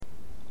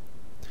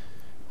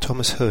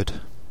Thomas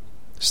Hood,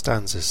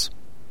 Stanzas.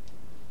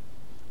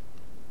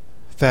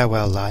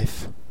 Farewell,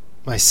 life,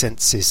 my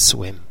senses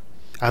swim,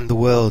 and the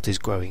world is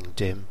growing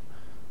dim.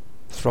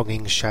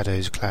 Thronging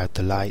shadows cloud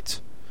the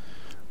light,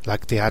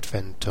 like the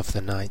advent of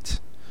the night.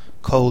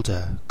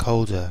 Colder,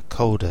 colder,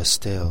 colder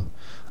still,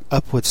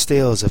 upward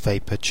steals a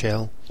vapour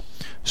chill.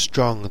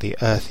 Strong the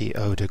earthy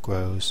odour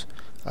grows,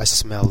 I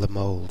smell the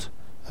mould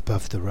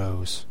above the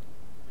rose.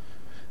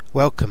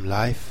 Welcome,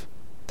 life,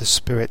 the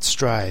spirit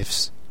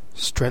strives,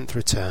 strength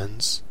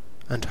returns,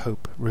 and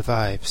hope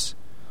revives.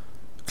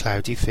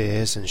 Cloudy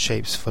fears and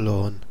shapes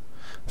forlorn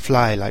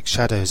fly like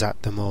shadows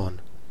at the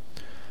morn.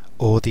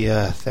 O'er the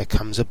earth there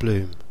comes a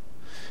bloom,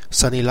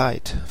 sunny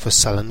light for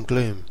sullen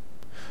gloom,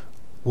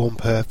 warm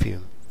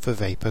perfume for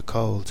vapour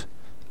cold.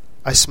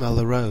 I smell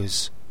the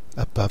rose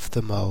above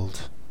the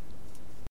mould.